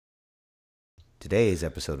Today's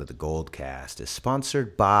episode of the Goldcast is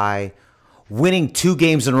sponsored by winning 2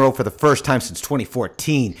 games in a row for the first time since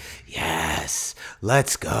 2014. Yes,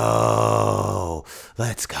 let's go.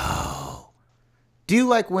 Let's go. Do you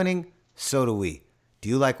like winning? So do we. Do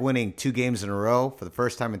you like winning 2 games in a row for the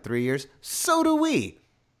first time in 3 years? So do we.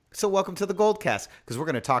 So welcome to the Goldcast, because we're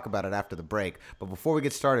going to talk about it after the break. But before we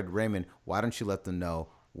get started, Raymond, why don't you let them know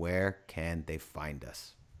where can they find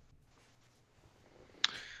us?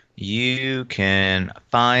 You can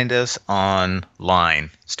find us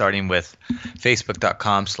online, starting with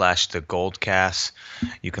facebook.com/thegoldcast.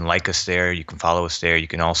 You can like us there. You can follow us there. You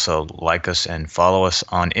can also like us and follow us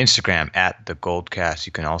on Instagram @thegoldcast.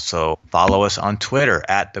 You can also follow us on Twitter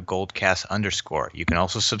 @thegoldcast_. You can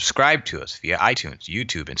also subscribe to us via iTunes,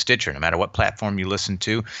 YouTube, and Stitcher. No matter what platform you listen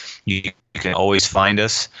to, you can always find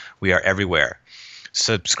us. We are everywhere.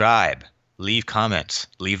 Subscribe, leave comments,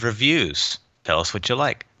 leave reviews. Tell us what you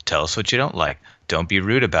like. Tell us what you don't like. Don't be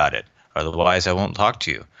rude about it. Otherwise, I won't talk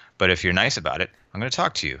to you. But if you're nice about it, I'm going to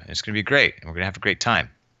talk to you. And it's going to be great. And we're going to have a great time.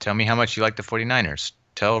 Tell me how much you like the 49ers.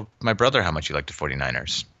 Tell my brother how much you like the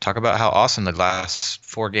 49ers. Talk about how awesome the last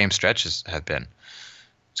 4-game stretches have been.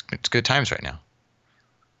 It's good times right now.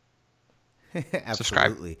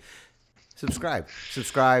 Absolutely.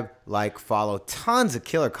 Subscribe, like, follow. Tons of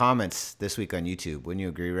killer comments this week on YouTube. Wouldn't you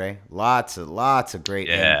agree, Ray? Lots of great.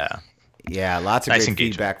 Lots of nice great engagement.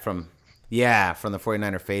 feedback from the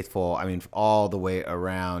 49er faithful. I mean, all the way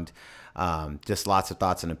around. Just lots of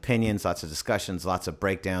thoughts and opinions, lots of discussions, lots of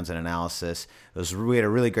breakdowns and analysis. We had a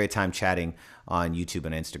really great time chatting on YouTube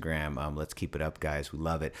and Instagram. Let's keep it up, guys. We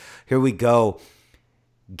love it. Here we go.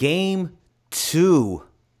 Game 2.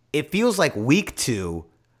 It feels like week 2,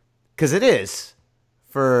 because it is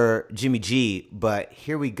for Jimmy G. But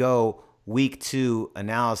here we go. Week 2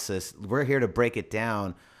 analysis. We're here to break it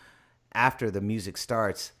down. After the music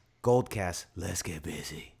starts, Goldcast, let's get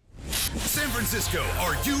busy. San Francisco,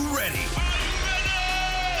 are you ready?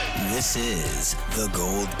 This is the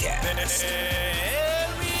Goldcast.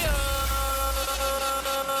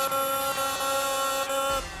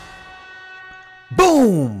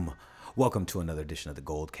 Boom! Welcome to another edition of the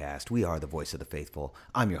Goldcast. We are the voice of the faithful.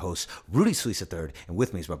 I'm your host, Rudy Solis III, and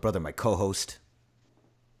with me is my brother, my co-host,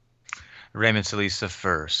 Raymond Solis the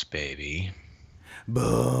first, baby.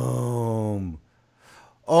 Boom.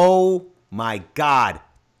 Oh my God.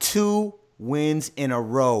 2 wins in a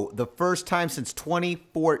row. The first time since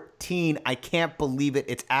 2014. I can't believe it.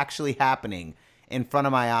 It's actually happening in front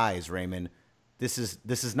of my eyes, Raymond. This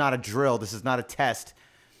is not a drill. This is not a test.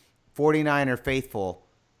 49er faithful,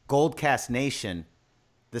 Goldcast Nation,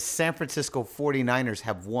 the San Francisco 49ers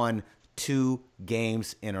have won 2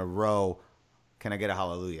 games in a row. Can I get a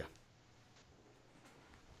hallelujah?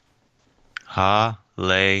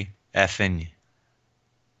 Ha-lay effing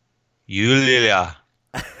Yulia.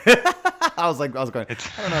 I was going, I don't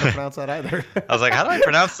know how to pronounce that either. I was like, how do I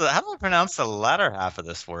pronounce the latter half of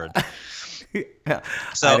this word?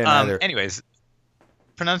 So, anyways,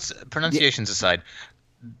 pronunciations aside,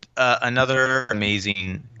 another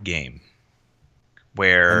amazing game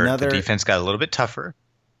where the defense got a little bit tougher.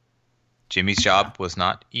 Jimmy's job was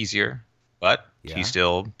not easier, but he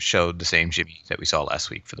still showed the same Jimmy that we saw last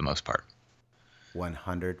week for the most part.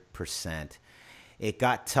 100%. It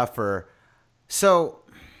got tougher. So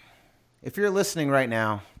if you're listening right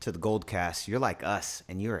now to the Goldcast, you're like us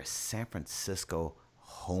and you're a San Francisco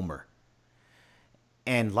homer.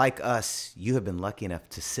 And like us, you have been lucky enough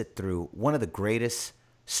to sit through one of the greatest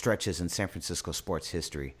stretches in San Francisco sports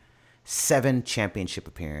history. 7 championship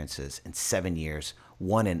appearances in 7 years,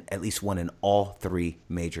 at least one in all 3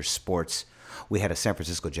 major sports. We had a San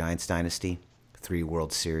Francisco Giants dynasty, 3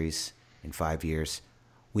 World Series in 5 years.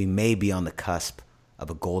 We may be on the cusp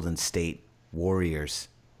of a Golden State Warriors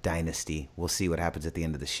dynasty. We'll see what happens at the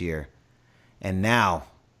end of this year. And now,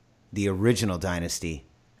 the original dynasty,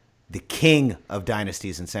 the king of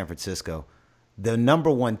dynasties in San Francisco, the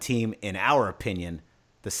number 1 team, in our opinion,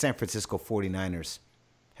 the San Francisco 49ers,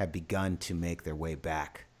 have begun to make their way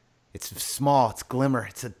back. It's small, it's glimmer,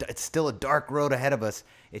 it's still a dark road ahead of us.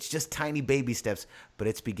 It's just tiny baby steps, but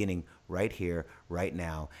it's beginning right here, right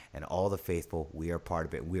now, and all the faithful, we are part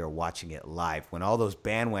of it. We are watching it live. When all those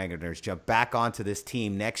bandwagoners jump back onto this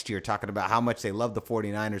team next year talking about how much they love the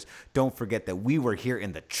 49ers, don't forget that we were here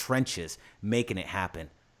in the trenches making it happen.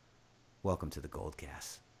 Welcome to the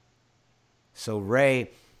Goldcast. So,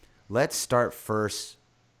 Ray, let's start first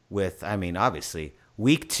with, obviously,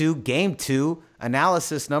 Week 2, Game 2,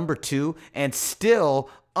 analysis number 2, and still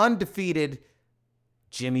undefeated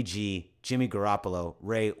Jimmy G, Jimmy Garoppolo.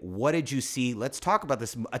 Ray, what did you see? Let's talk about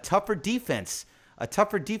this. A tougher defense a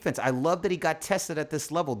tougher defense. I love that he got tested at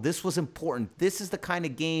this level. This was important. This is the kind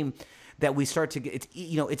of game that we start to get. It's,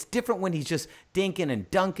 it's different when he's just dinking and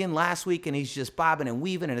dunking last week and he's just bobbing and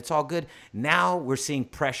weaving and it's all good. Now we're seeing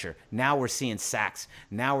pressure. Now we're seeing sacks.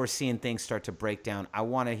 Now we're seeing things start to break down. I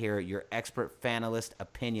want to hear your expert fanalist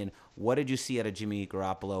opinion. What did you see out of Jimmy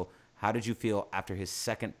Garoppolo? How did you feel after his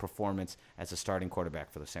second performance as a starting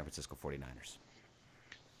quarterback for the San Francisco 49ers?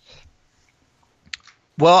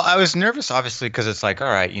 Well, I was nervous, obviously, because it's like, all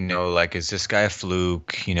right, is this guy a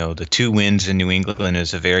fluke? The 2 wins in New England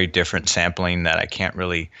is a very different sampling that I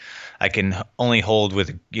can only hold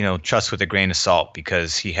with, trust with a grain of salt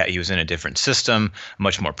because he was in a different system, a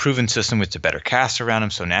much more proven system with a better cast around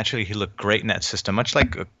him. So naturally, he looked great in that system, much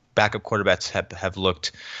like backup quarterbacks have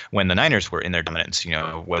looked when the Niners were in their dominance,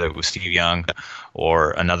 whether it was Steve Young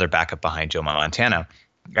or another backup behind Joe Montana.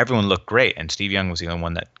 Everyone looked great, and Steve Young was the only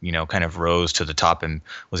one that, kind of rose to the top and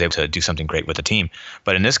was able to do something great with the team.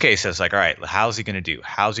 But in this case, it's like, all right, how's he going to do?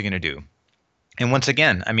 How's he going to do? And once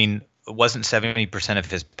again, I mean, it wasn't 70% of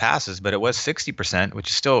his passes, but it was 60%, which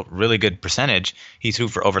is still a really good percentage. He threw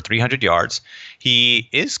for over 300 yards. I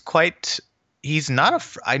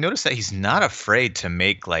noticed that he's not afraid to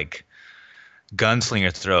make like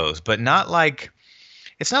gunslinger throws, but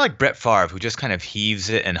it's not like Brett Favre who just kind of heaves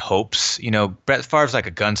it and hopes. Brett Favre's like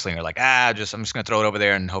a gunslinger, like I'm just gonna throw it over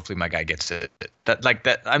there and hopefully my guy gets it.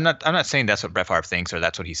 That I'm not saying that's what Brett Favre thinks or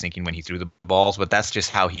that's what he's thinking when he threw the balls, but that's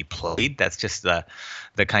just how he played. That's just the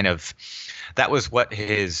kind of that was what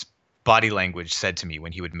his body language said to me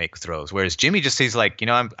when he would make throws. Whereas Jimmy just says like,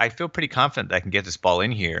 I feel pretty confident that I can get this ball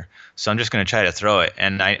in here, so I'm just going to try to throw it.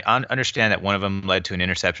 And I understand that one of them led to an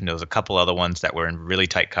interception. There was a couple other ones that were in really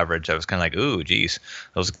tight coverage. I was kind of like, ooh, geez,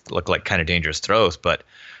 those look like kind of dangerous throws. But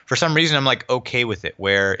for some reason, I'm like okay with it.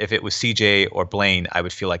 Where if it was CJ or Blaine, I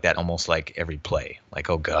would feel like that almost like every play. Like,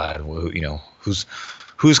 oh God,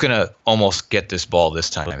 who's going to almost get this ball this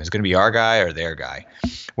time? Is it going to be our guy or their guy?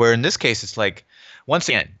 Where in this case, it's like, once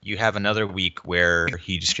again, you have another week where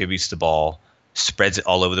he distributes the ball, spreads it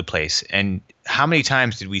all over the place. And how many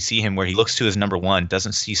times did we see him where he looks to his number one,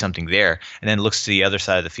 doesn't see something there, and then looks to the other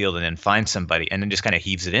side of the field and then finds somebody and then just kind of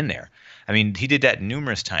heaves it in there? I mean, he did that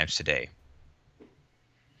numerous times today.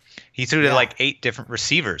 He threw to like 8 different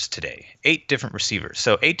receivers today. 8 different receivers.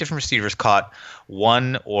 So 8 different receivers caught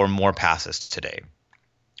 1 or more passes today.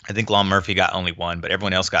 I think Lon Murphy got only 1, but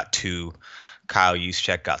everyone else got 2. Kyle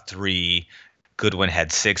Juszczyk got 3. Goodwin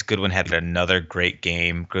had 6. Goodwin had another great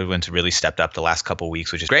game. Goodwin's really stepped up the last couple of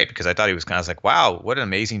weeks, which is great because I thought he was kind of like, wow, what an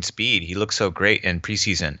amazing speed. He looked so great in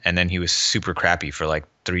preseason. And then he was super crappy for like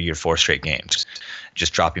 3 or 4 straight games,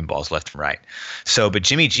 just dropping balls left and right. So, but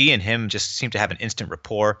Jimmy G and him just seemed to have an instant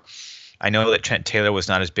rapport. I know that Trent Taylor was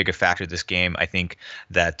not as big a factor this game. I think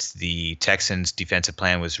that the Texans' defensive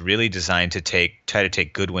plan was really designed to try to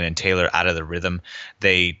take Goodwin and Taylor out of the rhythm.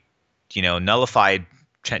 They, nullified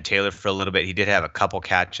Trent Taylor for a little bit. He did have a couple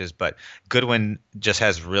catches, but Goodwin just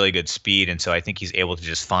has really good speed, and so I think he's able to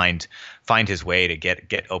just find his way to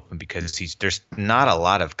get open because there's not a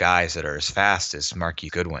lot of guys that are as fast as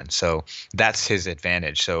Marquise Goodwin. So that's his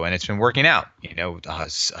advantage. So and it's been working out.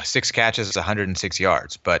 6 catches, 106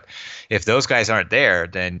 yards. But if those guys aren't there,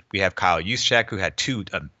 then we have Kyle Juszczyk who had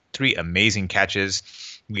 3 amazing catches.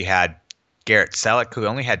 We had Garrett Selleck, who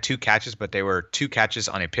only had 2 catches, but they were 2 catches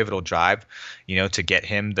on a pivotal drive, to get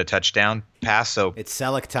him the touchdown pass. So it's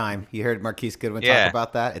Selleck time. You heard Marquise Goodwin talk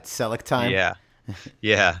about that. It's Selleck time. Yeah,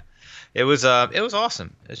 yeah. It was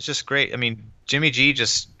awesome. It's just great. I mean, Jimmy G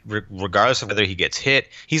just regardless of whether he gets hit,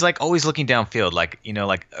 he's like always looking downfield. Like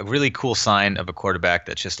like a really cool sign of a quarterback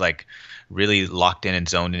that's just like really locked in and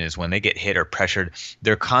zoned in is when they get hit or pressured,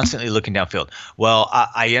 they're constantly looking downfield. Well,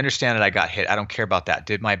 I understand that I got hit. I don't care about that.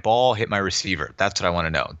 Did my ball hit my receiver? That's what I want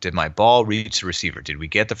to know. Did my ball reach the receiver? Did we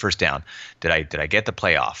get the first down? Did I get the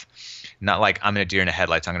playoff? Not like I'm in a deer in the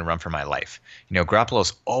headlights. I'm going to run for my life.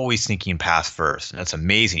 Garoppolo's always sneaking past first, and that's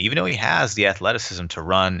amazing. Even though he has the athleticism to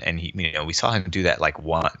run, and we saw him do that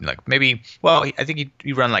I think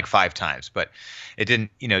he run like 5 times, but it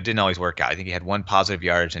didn't always work out. I think he had 1 positive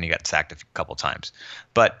yardage, and he got sacked a couple times.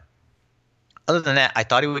 But other than that, I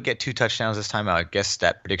thought he would get 2 touchdowns this time. I guess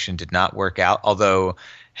that prediction did not work out. Although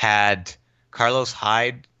had Carlos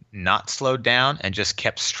Hyde not slowed down and just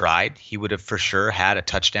kept stride, he would have for sure had a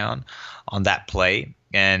touchdown on that play.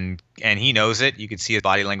 And he knows it. You could see his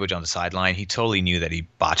body language on the sideline. He totally knew that he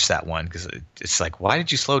botched that one because it's like, why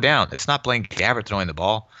did you slow down? It's not Blaine Gabbert throwing the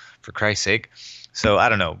ball, for Christ's sake. So I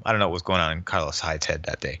don't know what was going on in Carlos Hyde's head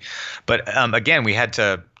that day. But again,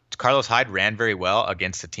 Carlos Hyde ran very well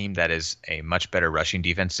against a team that is a much better rushing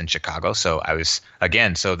defense than Chicago. So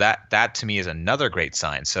that to me is another great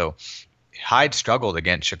sign. So Hyde struggled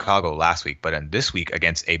against Chicago last week, but in this week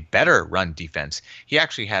against a better run defense, he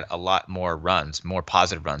actually had a lot more runs, more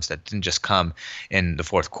positive runs that didn't just come in the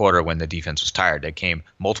fourth quarter when the defense was tired. They came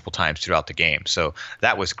multiple times throughout the game. So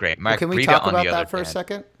that was great. Well, Mike can we Breida talk on the about other that for a hand.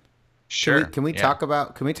 second? Sure. Can we Yeah. talk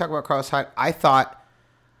about Carlos Hyde? I thought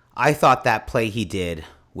that play he did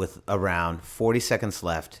with around 40 seconds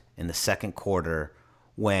left in the second quarter,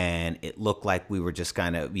 when it looked like we were just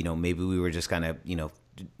kind of, maybe we were just kind of,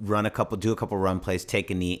 do a couple run plays,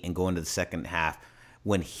 take a knee, and go into the second half.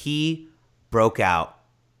 When he broke out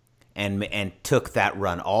and took that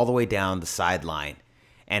run all the way down the sideline,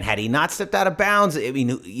 and had he not stepped out of bounds, I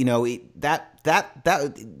mean,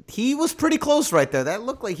 that he was pretty close right there. That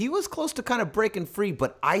looked like he was close to kind of breaking free.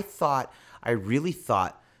 But I really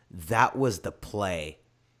thought that was the play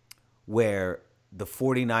where the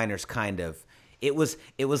 49ers kind of, it was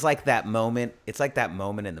like that moment. It's like that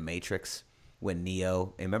moment in the Matrix when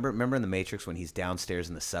Neo, remember in the Matrix when he's downstairs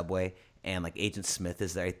in the subway and like Agent Smith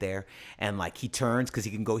is right there, and like he turns because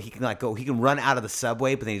he can run out of the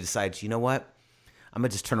subway, but then he decides, you know what? I'm gonna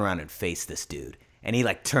just turn around and face this dude. And he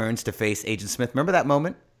like turns to face Agent Smith. Remember that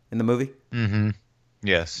moment in the movie? Mm-hmm.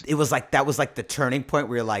 Yes. It was like, that was like the turning point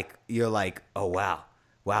where you're like, oh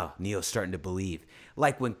wow, Neo's starting to believe.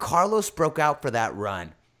 Like when Carlos broke out for that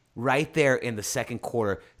run right there in the second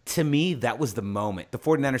quarter, to me, that was the moment. The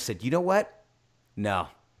 49ers said, you know what? No,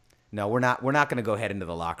 we're not going to go head into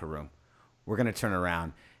the locker room. We're going to turn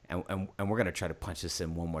around and we're going to try to punch this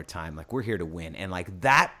in one more time. Like, we're here to win. And like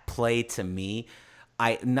that play to me,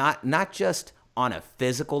 not just on a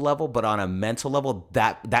physical level, but on a mental level,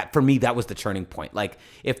 that for me, that was the turning point. Like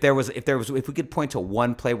if we could point to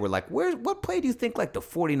one play where like, what play do you think like the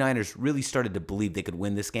 49ers really started to believe they could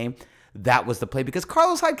win this game? That was the play, because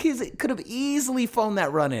Carlos Hyde could have easily phoned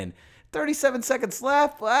that run in. 37 seconds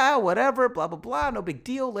left, whatever, blah, blah, blah, no big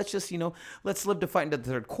deal. Let's just, let's live to fight into the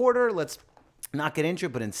third quarter. Let's not get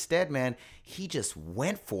injured. But instead, man, he just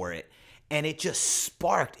went for it, and it just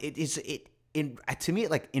sparked. To me,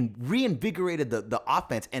 it reinvigorated the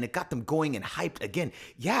offense, and it got them going and hyped again.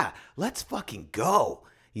 Yeah, let's fucking go,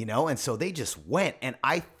 And so they just went, and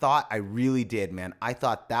I really did, man. I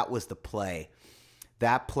thought that was the play.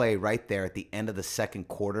 That play right there at the end of the second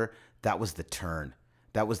quarter, that was the turn.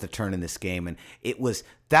 That was the turn in this game. And it was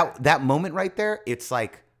that moment right there. It's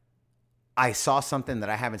like I saw something that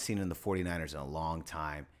I haven't seen in the 49ers in a long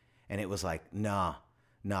time. And it was like, nah,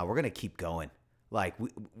 we're going to keep going. Like,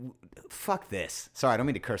 fuck this. Sorry, I don't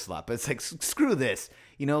mean to curse a lot, but it's like, screw this.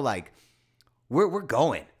 We're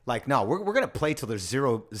going. Like, no, we're going to play till there's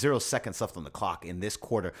zero seconds left on the clock in this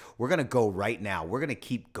quarter. We're going to go right now. We're going to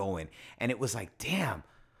keep going. And it was like, damn,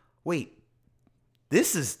 wait.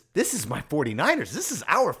 This is my 49ers. This is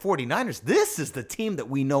our 49ers. This is the team that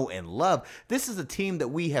we know and love. This is the team that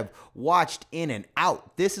we have watched in and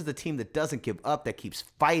out. This is the team that doesn't give up, that keeps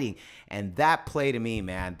fighting. And that play to me,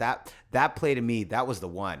 man, that play to me, that was the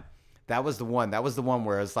one. That was the one. That was the one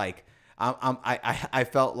where it's like, I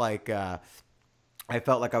felt like I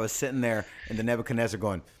was sitting there in the Nebuchadnezzar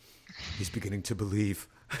going, he's beginning to believe.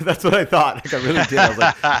 That's what I thought. Like, I really did. I was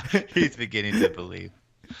like, he's beginning to believe.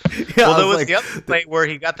 Yeah, well, there was the other play where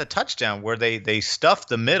he got the touchdown, where they stuffed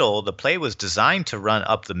the middle. The play was designed to run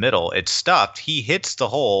up the middle. It's stuffed. He hits the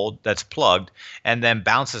hole that's plugged and then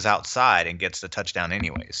bounces outside and gets the touchdown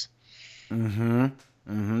anyways.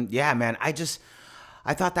 Yeah, man. I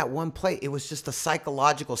thought that one play, it was just a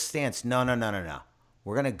psychological stance. No.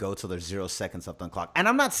 We're going to go till there's 0 seconds left on the clock. And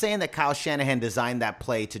I'm not saying that Kyle Shanahan designed that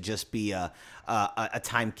play to just be a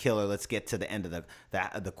time killer. Let's get to the end of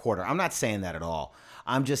the quarter. I'm not saying that at all.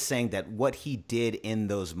 I'm just saying that what he did in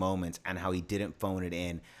those moments and how he didn't phone it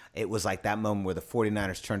in, it was like that moment where the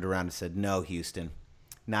 49ers turned around and said, no, Houston,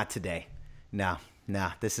 not today. No,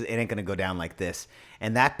 it ain't going to go down like this.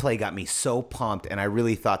 And that play got me so pumped, and I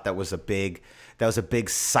really thought that was a big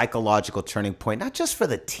psychological turning point, not just for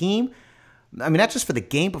the team, I mean, not just for the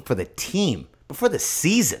game, but for the team, but for the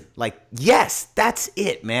season. Like, yes, that's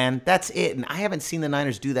it, man. That's it. And I haven't seen the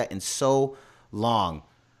Niners do that in so long.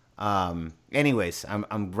 Anyways,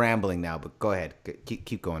 I'm rambling now, but go ahead.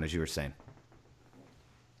 Keep going, as you were saying.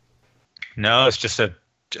 No, it's just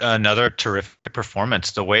another terrific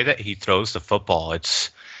performance. The way that he throws the football,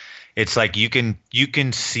 it's like you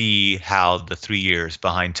can see how the 3 years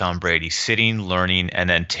behind Tom Brady, sitting, learning, and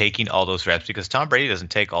then taking all those reps, because Tom Brady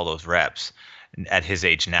doesn't take all those reps at his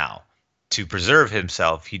age now. To preserve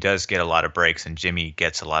himself, he does get a lot of breaks, and Jimmy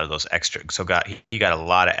gets a lot of those extra. So he got a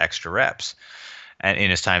lot of extra reps. and in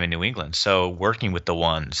his time in New England. So working with the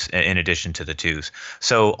ones in addition to the twos.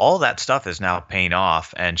 So all that stuff is now paying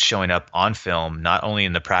off and showing up on film, not only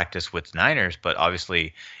in the practice with Niners, but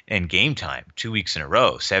obviously in game time, 2 weeks in a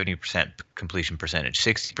row, 70% completion percentage,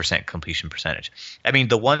 60% completion percentage. I mean,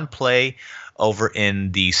 the one play over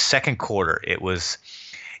in the second quarter, it was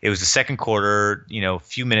the second quarter, a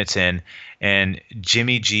few minutes in, and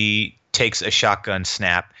Jimmy G takes a shotgun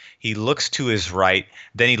snap. He looks to his right,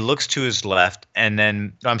 then he looks to his left, and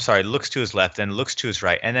then looks to his left, then looks to his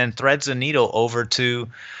right, and then threads a needle over to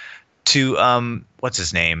what's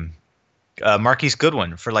his name? Marquise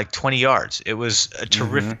Goodwin for like 20 yards. It was a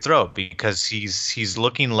terrific throw because he's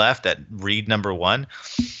looking left at read number one.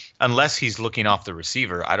 Unless he's looking off the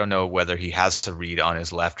receiver, I don't know whether he has to read on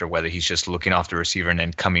his left or whether he's just looking off the receiver and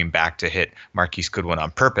then coming back to hit Marquise Goodwin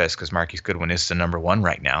on purpose, because Marquise Goodwin is the number one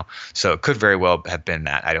right now. So it could very well have been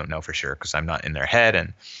that. I don't know for sure because I'm not in their head,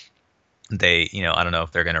 and they, I don't know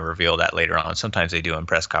if they're going to reveal that later on. Sometimes they do in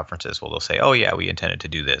press conferences. Well, they'll say, "Oh yeah, we intended to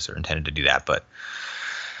do this or intended to do that," but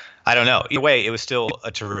I don't know. Either way, it was still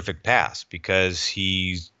a terrific pass because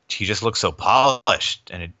he just looks so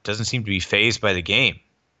polished, and it doesn't seem to be fazed by the game.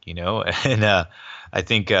 And I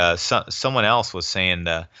think someone else was saying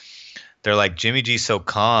they're like, Jimmy G's so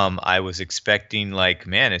calm. I was expecting like,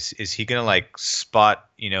 man, is he gonna like spot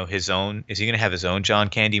his own? Is he gonna have his own John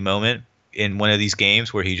Candy moment in one of these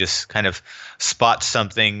games where he just kind of spots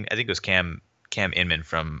something? I think it was Cam Inman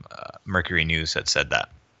from Mercury News that said that,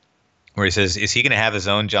 where he says, is he gonna have his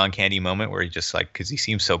own John Candy moment where he just like, because he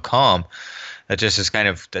seems so calm. That's just kind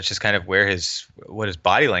of where what his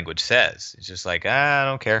body language says. It's just like, I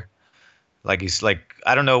don't care. Like he's like,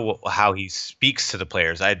 I don't know how he speaks to the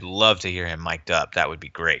players. I'd love to hear him mic'd up. That would be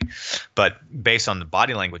great. But based on the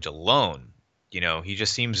body language alone, he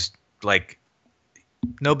just seems like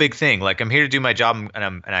no big thing. Like, I'm here to do my job,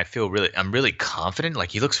 and I feel I'm really confident.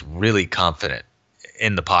 Like, he looks really confident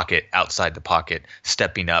in the pocket, outside the pocket,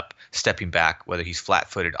 stepping up, stepping back, whether he's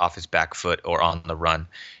flat-footed off his back foot or on the run.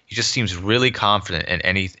 He just seems really confident in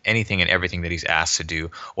anything and everything that he's asked to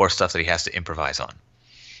do or stuff that he has to improvise on.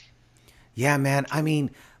 Yeah, man. I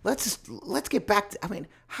mean, let's get back to, I mean,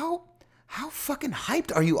 how fucking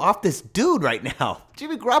hyped are you off this dude right now?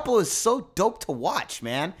 Jimmy Garoppolo is so dope to watch,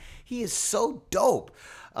 man. He is so dope.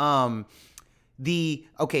 Let's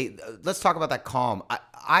talk about that calm.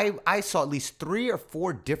 I saw at least 3 or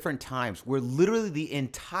 4 different times where literally the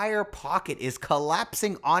entire pocket is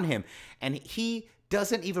collapsing on him, and he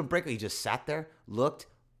doesn't even break. He just sat there, looked,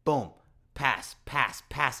 boom, pass,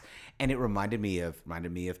 and it reminded me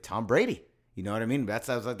of Tom Brady. You know what I mean? That's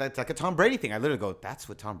like a Tom Brady thing. I literally go, that's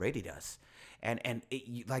what Tom Brady does. And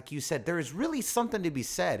like you said, there is really something to be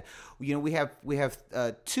said. We have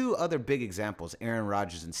 2 other big examples, Aaron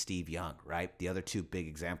Rodgers and Steve Young, right? The other 2 big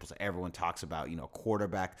examples that everyone talks about, a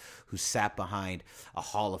quarterback who sat behind a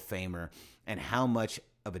Hall of Famer and how much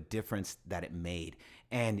of a difference that it made.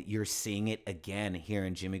 And you're seeing it again here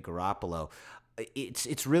in Jimmy Garoppolo.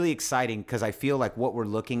 It's really exciting because I feel like what we're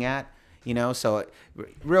looking at, so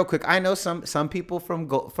real quick, I know some people from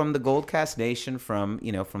the Goldcast Nation, from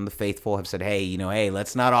the faithful, have said, hey,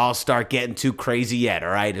 let's not all start getting too crazy yet. All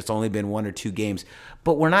right, it's only been 1 or 2 games,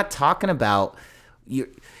 but we're not talking about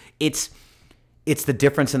it's the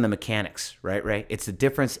difference in the mechanics, right? It's the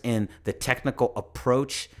difference in the technical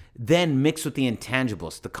approach, then mixed with the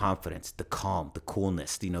intangibles, the confidence, the calm, the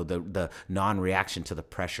coolness, the non-reaction to the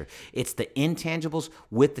pressure. It's the intangibles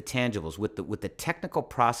with the tangibles, with the technical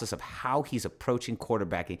process of how he's approaching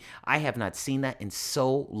quarterbacking. I have not seen that in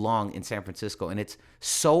so long in San Francisco, and it's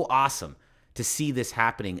so awesome to see this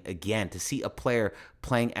happening again, to see a player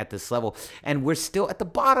playing at this level. And we're still at the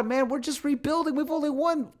bottom, man. We're just rebuilding. We've only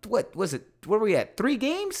won, what was it? Where are we at? 3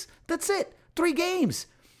 games? That's it. 3 games.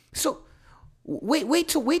 So wait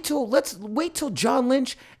till John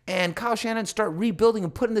Lynch and Kyle Shanahan start rebuilding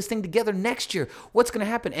and putting this thing together next year. What's going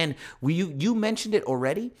to happen? And you mentioned it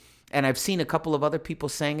already, and I've seen a couple of other people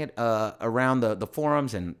saying it around the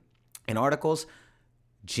forums and articles.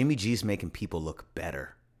 Jimmy G's making people look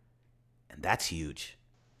better, and that's huge.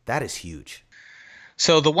 That is huge.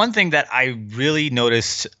 So the one thing that I really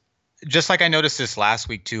noticed, just like I noticed this last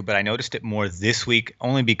week too, but I noticed it more this week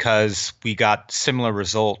only because we got similar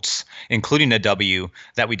results, including a W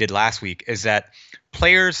that we did last week, is that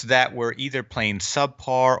players that were either playing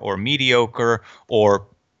subpar or mediocre or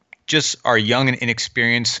just are young and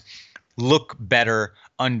inexperienced look better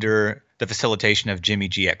under the facilitation of Jimmy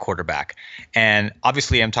G at quarterback. And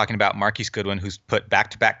obviously I'm talking about Marquise Goodwin, who's put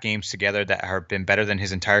back-to-back games together that have been better than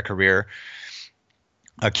his entire career.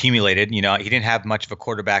 accumulated. You know, he didn't have much of a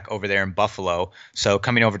quarterback over there in Buffalo. So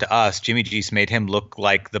coming over to us, Jimmy G's made him look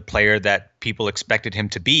like the player that people expected him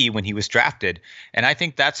to be when he was drafted. And I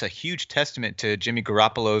think that's a huge testament to Jimmy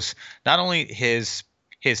Garoppolo's, not only his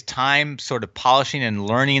time sort of polishing and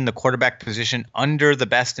learning the quarterback position under the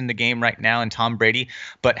best in the game right now in Tom Brady,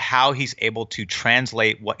 but how he's able to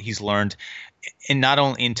translate what he's learned and not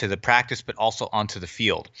only into the practice but also onto the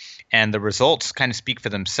field. And the results kind of speak for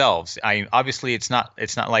themselves. Obviously it's not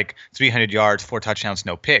like 300 yards, 4 touchdowns,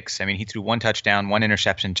 no picks. I mean, he threw 1 touchdown, 1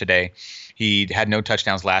 interception today. He had no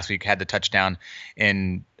touchdowns last week, had the touchdown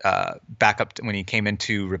in backup when he came in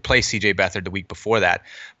to replace CJ Beathard the week before that.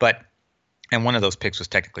 And one of those picks was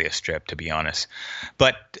technically a strip, to be honest.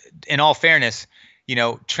 But in all fairness, you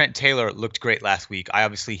know, Trent Taylor looked great last week.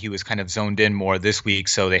 Obviously, he was kind of zoned in more this week,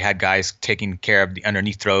 so they had guys taking care of the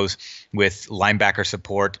underneath throws with linebacker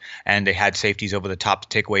support, and they had safeties over the top to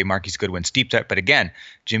take away Marquise Goodwin's deep threat. But again,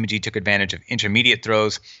 Jimmy G took advantage of intermediate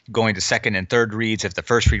throws, going to second and third reads if the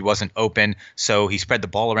first read wasn't open. So he spread the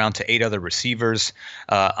ball around to 8 other receivers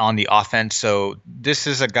on the offense. So this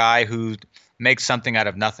is a guy who makes something out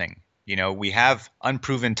of nothing. You know, we have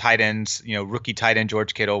unproven tight ends. You know, rookie tight end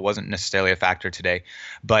George Kittle wasn't necessarily a factor today,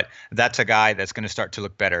 but that's a guy that's going to start to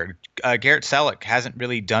look better. Garrett Selleck hasn't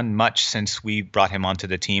really done much since we brought him onto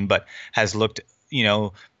the team, but has looked, you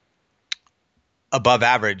know, above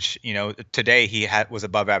average. You know, today he was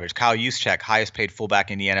above average. Kyle Juszczyk, highest paid fullback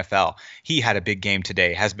in the NFL. He had a big game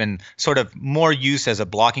today. Has been sort of more used as a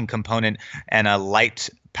blocking component and a light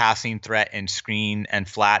passing threat and screen and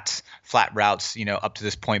flat routes, you know, up to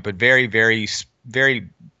this point, but very, very, very,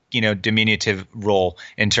 you know, diminutive role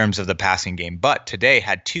in terms of the passing game. But today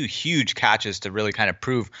had 2 huge catches to really kind of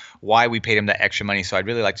prove why we paid him that extra money. So I'd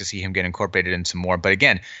really like to see him get incorporated in some more. But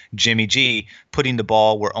again, Jimmy G putting the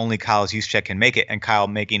ball where only Kyle Juszczyk can make it, and Kyle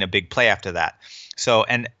making a big play after that. So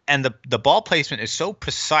and the ball placement is so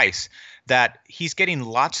precise that he's getting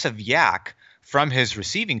lots of yak from his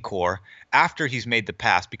receiving core after he's made the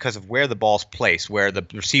pass because of where the ball's placed, where the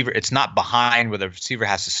receiver, it's not behind where the receiver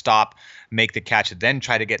has to stop, make the catch, and then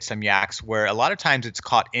try to get some yaks, where a lot of times it's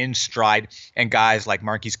caught in stride, and guys like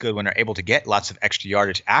Marquise Goodwin are able to get lots of extra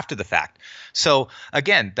yardage after the fact. So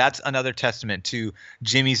again, that's another testament to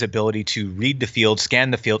Jimmy's ability to read the field,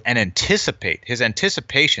 scan the field, and anticipate. His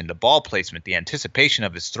anticipation, the ball placement, the anticipation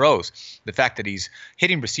of his throws, the fact that he's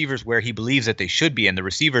hitting receivers where he believes that they should be, and the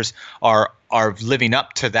receivers are living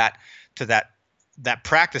up to that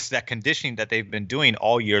practice, that conditioning that they've been doing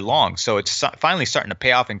all year long. So it's finally starting to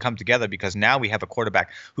pay off and come together, because now we have a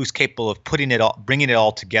quarterback who's capable of bringing it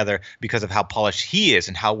all together because of how polished he is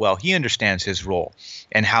and how well he understands his role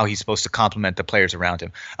and how he's supposed to complement the players around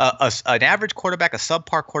him. An average quarterback, a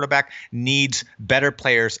subpar quarterback, needs better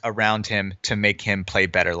players around him to make him play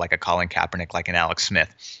better, like a Colin Kaepernick, like an Alex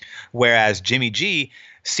Smith. Whereas Jimmy G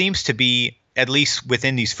seems to be, at least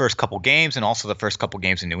within these first couple games, and also the first couple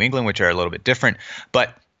games in New England, which are a little bit different,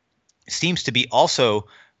 but seems to be also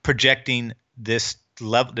projecting this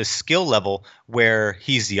skill level where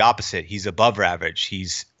he's the opposite. He's above average.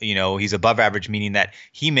 He's above average, meaning that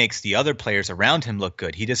he makes the other players around him look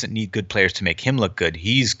good. He doesn't need good players to make him look good.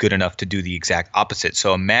 He's good enough to do the exact opposite.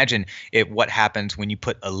 So imagine what happens when you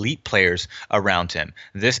put elite players around him.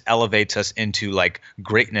 This elevates us into like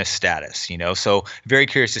greatness status, you know? So very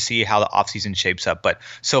curious to see how the offseason shapes up. But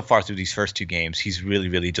so far through these first 2 games, he's really,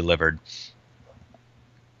 really delivered.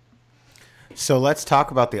 So let's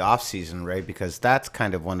talk about the offseason, Ray, because that's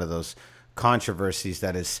kind of one of those controversies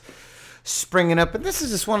that is springing up. And this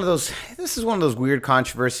is one of those weird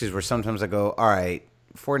controversies where sometimes I go, all right,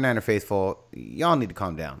 49er faithful, y'all need to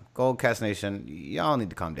calm down. Goldcast Nation, y'all need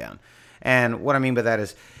to calm down. And what I mean by that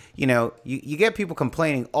is, you know, you get people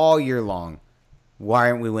complaining all year long,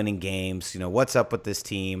 why aren't we winning games? You know, what's up with this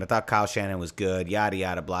team? I thought Kyle Shanahan was good, yada,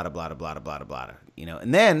 yada, blah, blah, blah, blah, blah, blah, you know.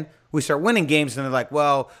 And then we start winning games, and they're like,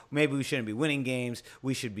 well, maybe we shouldn't be winning games.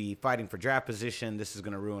 We should be fighting for draft position. This is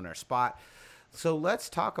going to ruin our spot. So let's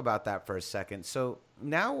talk about that for a second. So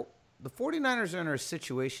now the 49ers are in a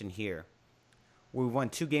situation here where we won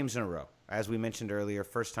 2 games in a row. As we mentioned earlier,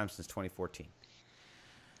 first time since 2014.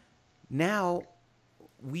 Now,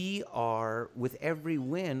 with every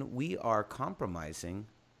win, we are compromising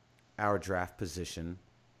our draft position,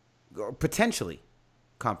 or potentially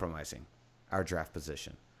compromising our draft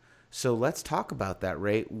position. So let's talk about that,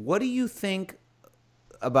 Ray. What do you think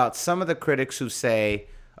about some of the critics who say,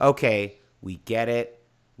 okay, we get it,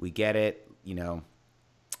 you know,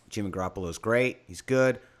 Jimmy Garoppolo is great, he's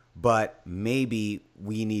good, but maybe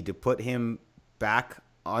we need to put him back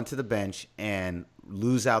onto the bench and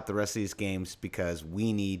lose out the rest of these games because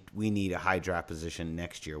we need a high draft position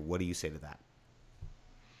next year. What do you say to that?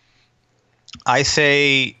 I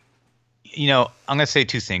say, I'm going to say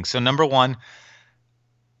two things. So number one,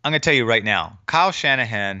 I'm going to tell you right now, Kyle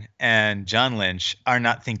Shanahan and John Lynch are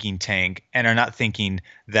not thinking tank and are not thinking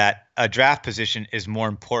that a draft position is more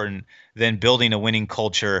important than building a winning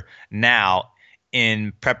culture now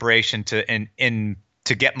in preparation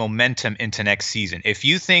to get momentum into next season. If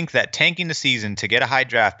you think that tanking the season to get a high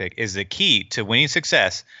draft pick is the key to winning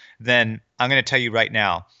success, then I'm going to tell you right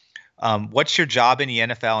now, what's your job in the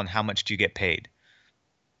NFL and how much do you get paid?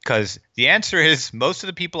 Because the answer is most of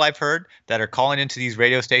the people I've heard that are calling into these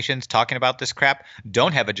radio stations talking about this crap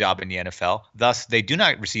don't have a job in the NFL. Thus, they do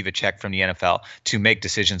not receive a check from the NFL to make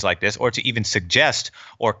decisions like this or to even suggest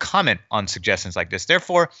or comment on suggestions like this.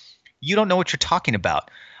 Therefore, you don't know what you're talking about.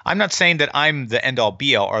 I'm not saying that I'm the end all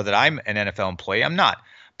be all or that I'm an NFL employee. I'm not.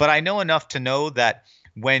 But I know enough to know that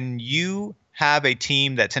when you have a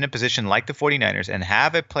team that's in a position like the 49ers and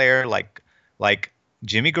have a player like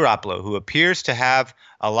Jimmy Garoppolo, who appears to have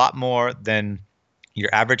a lot more than your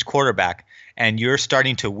average quarterback, and you're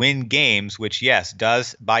starting to win games, which, yes,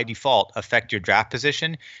 does by default affect your draft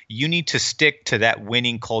position, you need to stick to that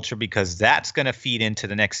winning culture because that's going to feed into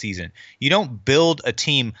the next season. You don't build a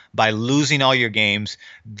team by losing all your games,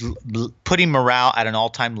 putting morale at an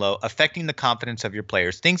all-time low, affecting the confidence of your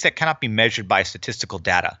players, things that cannot be measured by statistical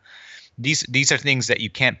data. These are things that you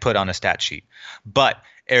can't put on a stat sheet. But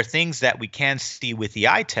are things that we can see with the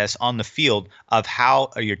eye test on the field of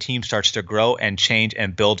how your team starts to grow and change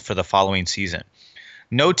and build for the following season.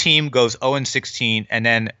 No team goes 0-16 and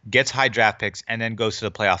then gets high draft picks and then goes to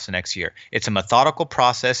the playoffs the next year. It's a methodical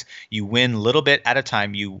process. You win a little bit at a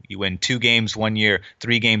time. You win 2 games one year,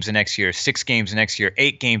 3 games the next year, 6 games the next year,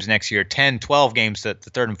 8 games next year, 10, 12 games the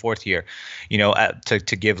third and fourth year,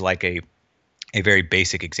 to give like a very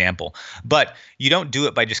basic example. But you don't do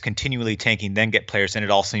it by just continually tanking, then get players, and it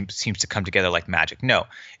all seems to come together like magic. No,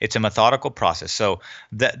 it's a methodical process. So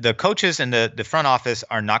the coaches and the front office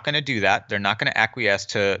are not going to do that. They're not going to acquiesce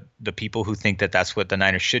to the people who think that that's what the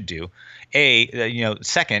Niners should do.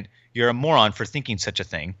 Second, you're a moron for thinking such a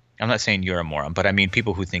thing. I'm not saying you're a moron, but I mean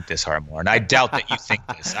people who think this are a moron. I doubt that you think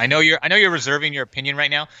this. I know you're reserving your opinion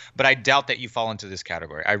right now, but I doubt that you fall into this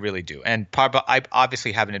category. I really do. And I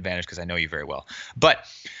obviously have an advantage because I know you very well. But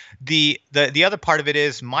the other part of it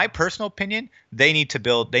is my personal opinion. They need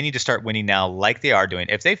to start winning now like they are doing.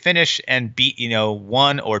 If they finish and beat,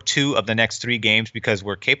 1 or 2 of the next 3 games because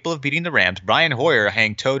we're capable of beating the Rams. Brian Hoyer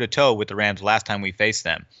hang toe to toe with the Rams last time we faced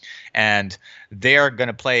them. And they're going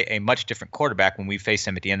to play a much different quarterback when we face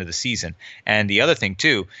them at the end of the season. And the other thing,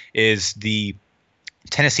 too, is the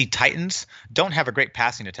Tennessee Titans don't have a great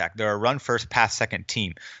passing attack. They're a run first, pass second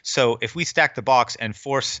team. So if we stack the box and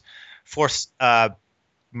force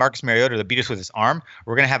Marcus Mariota to beat us with his arm,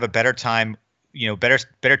 we're going to have a better time,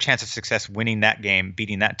 better chance of success winning that game,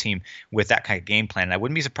 beating that team with that kind of game plan. And I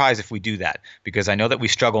wouldn't be surprised if we do that because I know that we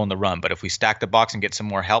struggle in the run. But if we stack the box and get some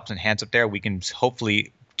more helps and hands up there, we can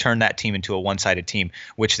hopefully turn that team into a one-sided team,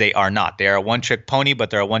 which they are not. They are a one-trick pony, but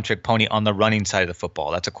they're a one-trick pony on the running side of the football.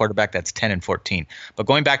 That's a quarterback that's 10-14. But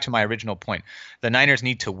going back to my original point, the Niners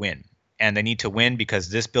need to win. And they need to win because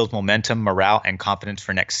this builds momentum, morale, and confidence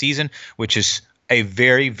for next season, which is a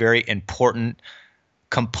very, very important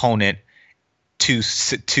component to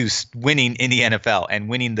winning in the NFL and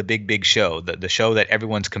winning the big show, the show that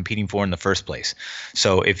everyone's competing for in the first place.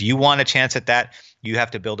 So if you want a chance at that, you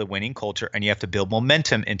have to build a winning culture and you have to build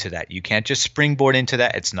momentum into that. You can't just springboard into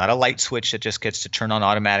that. It's not a light switch that just gets to turn on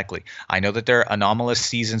automatically. I know that there are anomalous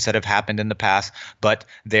seasons that have happened in the past, but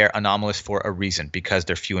they're anomalous for a reason because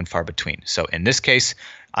they're few and far between. So in this case,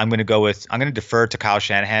 I'm going to defer to Kyle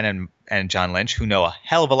Shanahan and John Lynch, who know a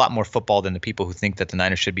hell of a lot more football than the people who think that the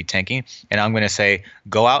Niners should be tanking. And I'm going to say,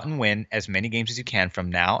 go out and win as many games as you can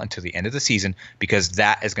from now until the end of the season, because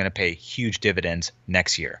that is going to pay huge dividends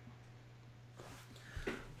next year.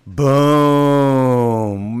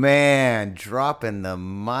 Boom, man, dropping the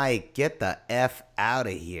mic. Get the F out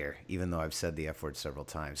of here. Even though I've said the F word several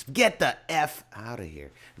times. Get the F out of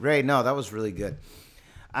here. Ray, no, that was really good.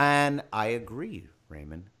 And I agree,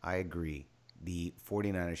 Raymond. I agree. The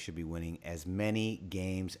 49ers should be winning as many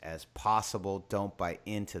games as possible. Don't buy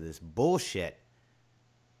into this bullshit.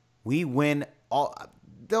 We win all.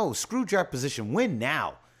 No, screw draft position. Win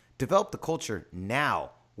now. Develop the culture now.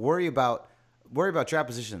 Worry about draft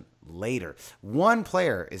position later. One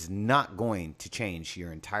player is not going to change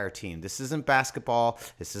your entire team. This isn't basketball.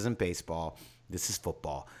 This isn't baseball. This is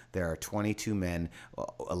football. There are 22 men,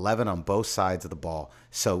 11 on both sides of the ball.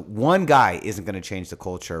 So one guy isn't going to change the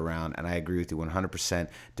culture around, and I agree with you 100%.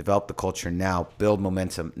 Develop the culture now, build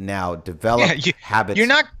momentum now, develop habits.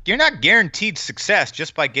 You're not guaranteed success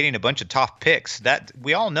just by getting a bunch of top picks. That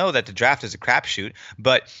we all know that the draft is a crapshoot,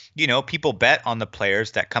 but people bet on the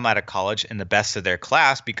players that come out of college in the best of their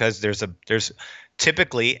class because there's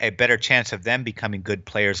typically a better chance of them becoming good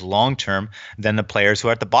players long term than the players who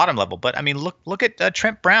are at the bottom level. But I mean, look at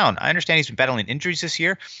Trent Brown. I understand he's been battling injuries this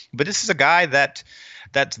year, but this is a guy that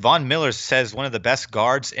Von Miller says one of the best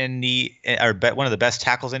guards one of the best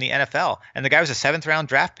tackles in the NFL. And the guy was a 7th round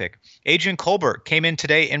draft pick. Adrian Colbert came in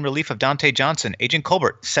today in relief of Dante Johnson. Adrian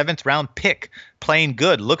Colbert, 7th round pick, playing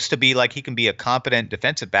good. Looks to be like he can be a competent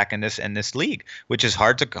defensive back in this league, which is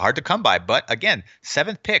hard to come by. But again,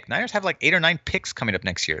 7th pick. Niners have like 8 or 9 picks coming up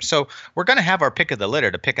next year. So we're going to have our pick of the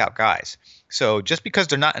litter to pick out guys. So just because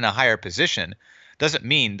they're not in a higher position doesn't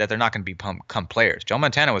mean that they're not going to become players. Joe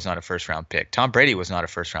Montana was not a 1st round pick. Tom Brady was not a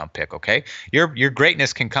 1st round pick. Okay, your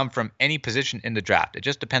greatness can come from any position in the draft. It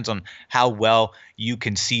just depends on how well you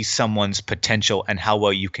can see someone's potential and how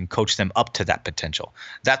well you can coach them up to that potential.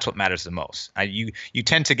 That's what matters the most. You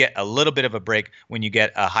tend to get a little bit of a break when you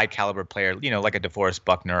get a high caliber player, like a DeForest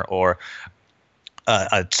Buckner or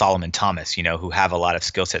a Solomon Thomas, who have a lot of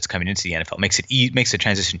skill sets coming into the NFL. Makes the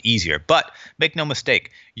transition easier. But make no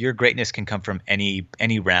mistake, your greatness can come from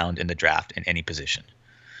any round in the draft in any position.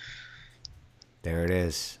 There it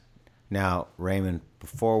is. Now, Raymond,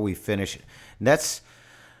 before we finish, that's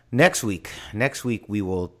next week. Next week we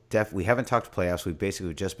will we haven't talked playoffs. We've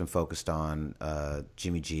basically just been focused on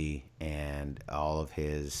Jimmy G and all of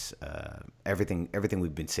his everything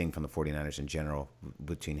we've been seeing from the 49ers in general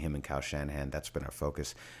between him and Kyle Shanahan. That's been our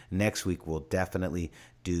focus. Next week we'll definitely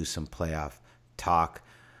do some playoff talk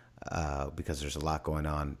because there's a lot going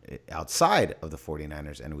on outside of the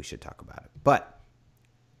 49ers and we should talk about it. But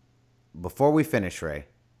before we finish, Ray,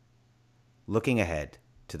 looking ahead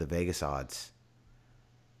to the Vegas odds,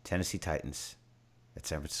 Tennessee Titans at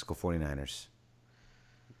San Francisco 49ers.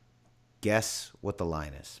 Guess what the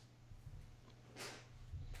line is.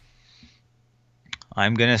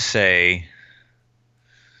 I'm going to say,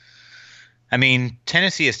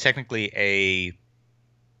 Tennessee is technically a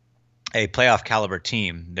playoff caliber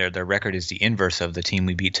team. Their record is the inverse of the team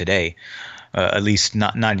we beat today. At least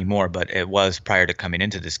not anymore, but it was prior to coming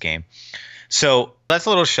into this game. So that's a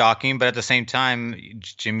little shocking, but at the same time,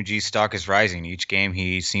 Jimmy G's stock is rising. Each game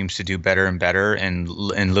he seems to do better and better in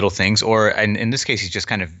little things, and in this case, he's just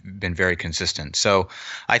kind of been very consistent. So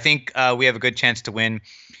I think we have a good chance to win.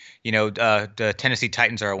 The Tennessee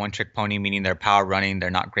Titans are a one-trick pony, meaning they're power running.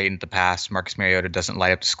 They're not great at the pass. Marcus Mariota doesn't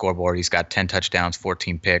light up the scoreboard. He's got 10 touchdowns,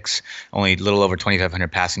 14 picks, only a little over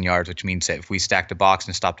 2,500 passing yards, which means that if we stack the box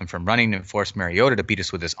and stop them from running and force Mariota to beat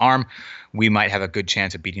us with his arm, we might have a good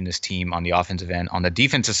chance of beating this team on the offensive end. On the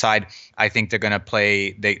defensive side, I think they're going to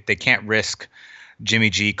play – they can't risk –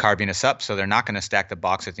 Jimmy G carving us up, so they're not going to stack the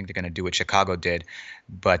box. I think they're going to do what Chicago did,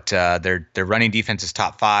 but their running defense is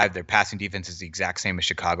top 5. Their passing defense is the exact same as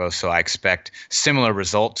Chicago, so I expect similar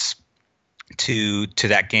results to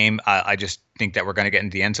that game. I just think that we're going to get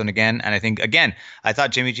into the end zone again, and I think I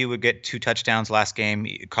thought Jimmy G would get 2 touchdowns last game.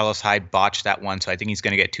 Carlos Hyde botched that one, so I think he's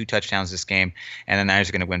going to get 2 touchdowns this game, and the Niners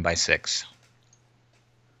are going to win by 6.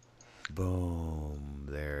 Boom!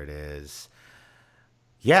 There it is.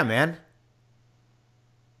 Yeah, man.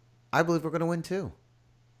 I believe we're going to win too.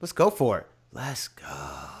 Let's go for it. Let's go.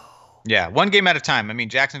 Yeah, one game at a time.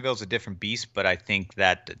 Jacksonville's a different beast, but I think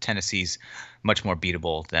that Tennessee's much more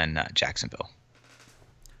beatable than Jacksonville.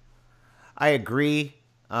 I agree.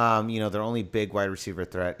 Their only big wide receiver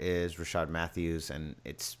threat is Rashad Matthews, and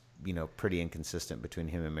it's pretty inconsistent between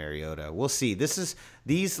him and Mariota. We'll see.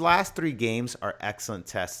 These last 3 games are excellent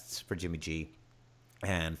tests for Jimmy G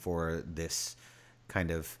and for this kind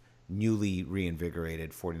of newly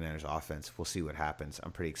reinvigorated 49ers offense. We'll see what happens.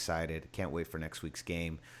 I'm pretty excited. Can't wait for next week's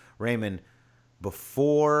game. Raymond,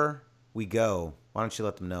 before we go, why don't you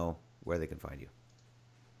let them know where they can find you?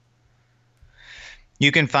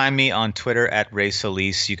 You can find me on Twitter at Ray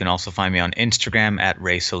Solis. You can also find me on Instagram at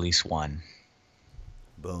RaySolis1.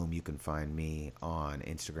 Boom. You can find me on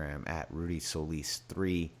Instagram at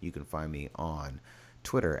RudySolis3. You can find me on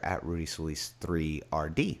Twitter at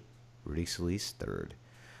RudySolis3RD. Rudy Solis 3rd.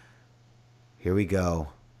 Here we go.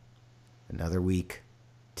 Another week.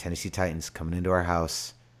 Tennessee Titans coming into our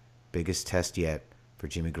house. Biggest test yet for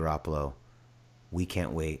Jimmy Garoppolo. We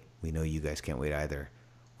can't wait. We know you guys can't wait either.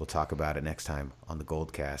 We'll talk about it next time on the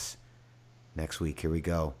Goldcast. Next week, here we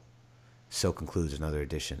go. So concludes another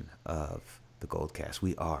edition of the Goldcast.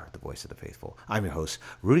 We are the voice of the faithful. I'm your host,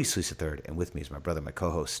 Rudy Solis III, and with me is my brother, my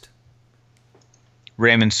co-host,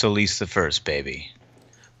 Raymond Solis the First, baby.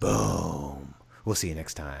 Boom. We'll see you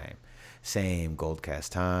next time. Same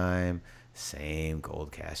Goldcast time, same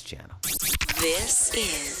Goldcast channel. This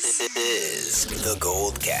is the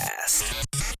Goldcast.